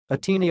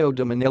Ateneo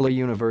de Manila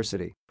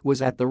University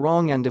was at the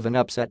wrong end of an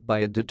upset by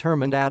a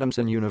determined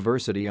Adamson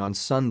University on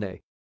Sunday.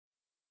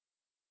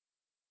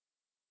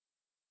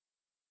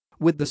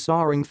 With the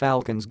Soaring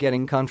Falcons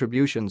getting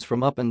contributions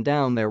from up and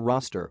down their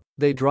roster,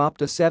 they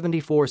dropped a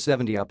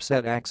 74-70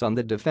 upset axe on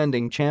the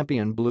defending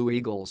champion Blue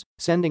Eagles,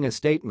 sending a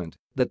statement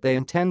that they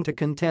intend to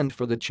contend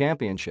for the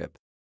championship.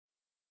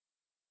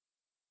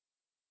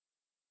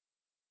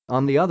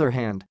 On the other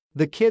hand,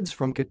 the kids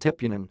from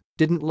Katipunan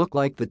didn't look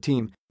like the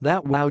team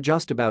that wowed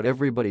just about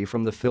everybody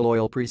from the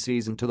Filoil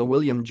Preseason to the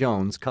William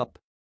Jones Cup.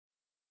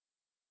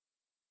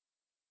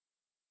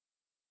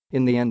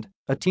 In the end,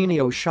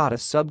 Ateneo shot a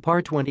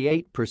subpar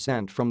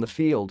 28% from the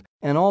field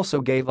and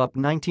also gave up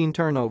 19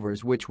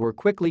 turnovers which were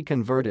quickly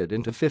converted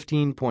into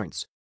 15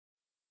 points.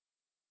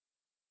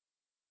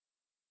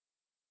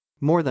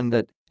 More than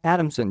that,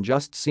 Adamson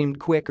just seemed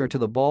quicker to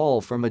the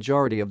ball for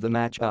majority of the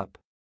matchup.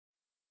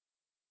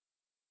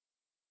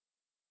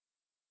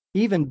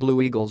 Even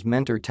Blue Eagles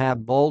mentor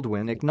Tab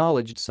Baldwin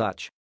acknowledged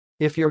such.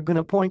 If you're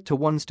gonna point to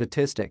one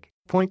statistic,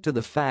 point to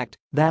the fact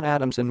that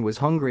Adamson was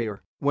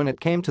hungrier when it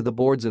came to the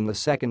boards in the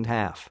second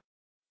half.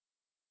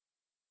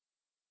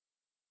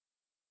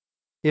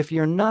 If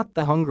you're not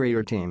the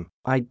hungrier team,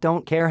 I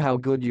don't care how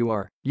good you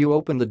are, you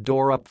open the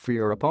door up for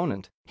your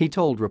opponent, he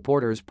told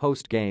reporters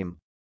post-game.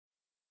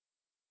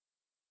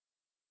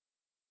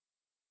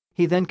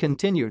 He then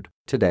continued,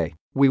 "Today,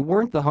 we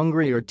weren't the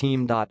hungrier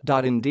team.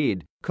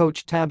 Indeed,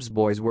 Coach Tab's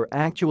boys were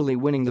actually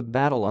winning the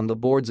battle on the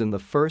boards in the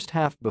first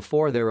half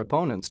before their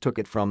opponents took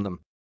it from them."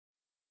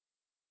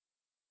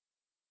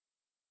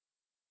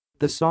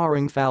 The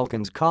Soaring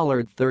Falcons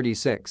collared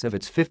 36 of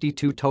its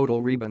 52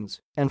 total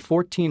rebounds and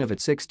 14 of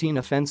its 16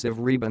 offensive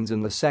rebounds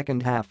in the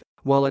second half,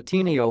 while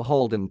Ateneo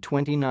hauled in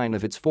 29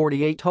 of its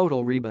 48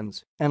 total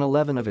rebounds and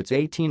 11 of its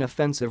 18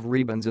 offensive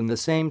rebounds in the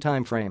same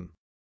time frame.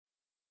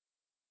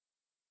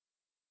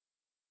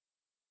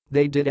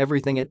 "They did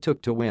everything it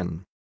took to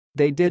win.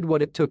 They did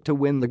what it took to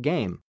win the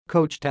game,"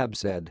 Coach Tab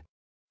said.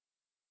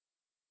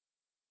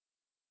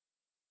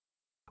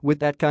 With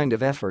that kind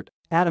of effort,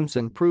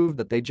 Adamson proved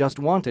that they just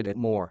wanted it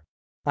more.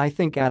 "I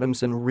think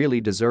Adamson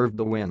really deserved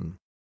the win.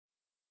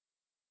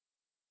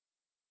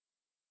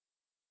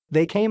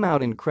 They came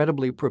out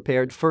incredibly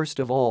prepared first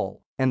of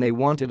all, and they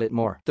wanted it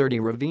more," 30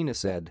 Ravina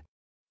said.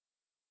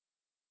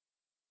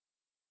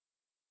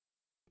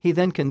 He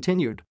then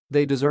continued,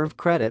 "They deserve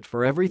credit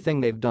for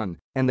everything they've done,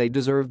 and they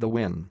deserve the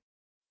win."